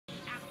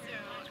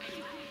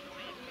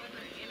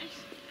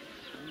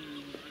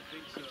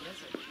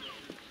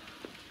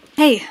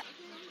Hey,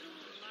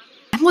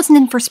 Em wasn't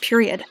in first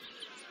period.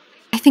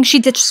 I think she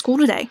ditched school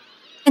today.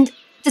 And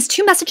does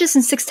 2 messages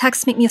and 6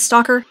 texts make me a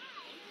stalker?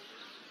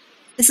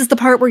 This is the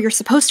part where you're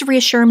supposed to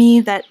reassure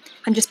me that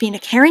I'm just being a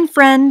caring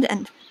friend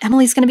and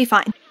Emily's gonna be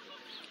fine.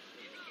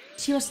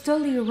 She was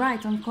totally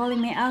right on calling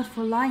me out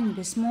for lying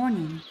this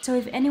morning. So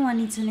if anyone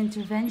needs an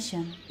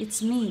intervention,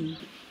 it's me.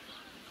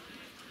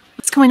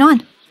 What's going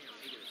on?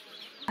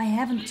 I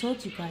haven't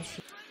told you guys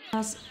yet,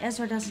 because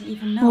Ezra doesn't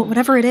even know. Well,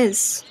 whatever it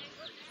is,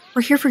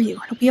 we're here for you.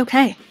 It'll be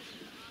okay.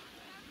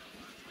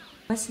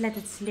 Wes let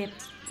it slip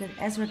that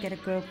Ezra get a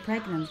girl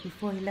pregnant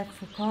before he left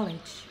for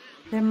college.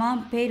 Their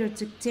mom paid her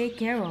to take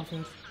care of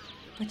it,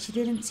 but she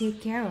didn't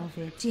take care of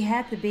it. She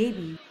had the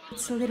baby.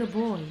 It's a little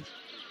boy.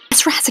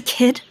 Ezra has a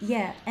kid?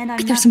 Yeah, and I'm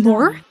Wait, there's not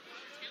more? done.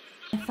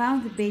 I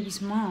found the baby's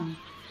mom,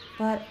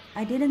 but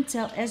I didn't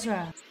tell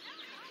Ezra.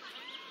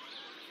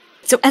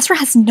 So Ezra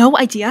has no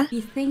idea?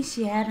 He thinks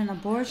she had an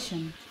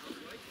abortion.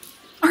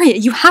 Aria,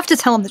 you have to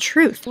tell him the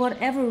truth. For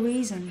whatever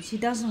reason, she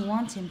doesn't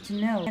want him to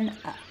know. And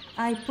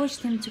I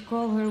pushed him to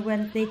call her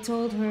when they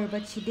told her,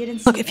 but she didn't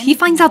say Look, if he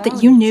finds out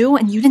that you knew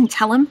and you didn't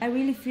tell him... I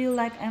really feel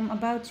like I'm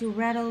about to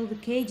rattle the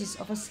cages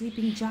of a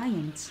sleeping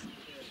giant.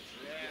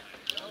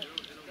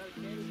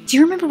 Do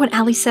you remember what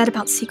Allie said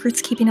about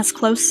secrets keeping us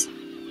close?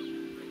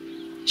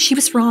 She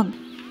was wrong.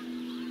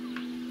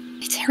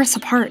 They tear us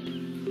apart.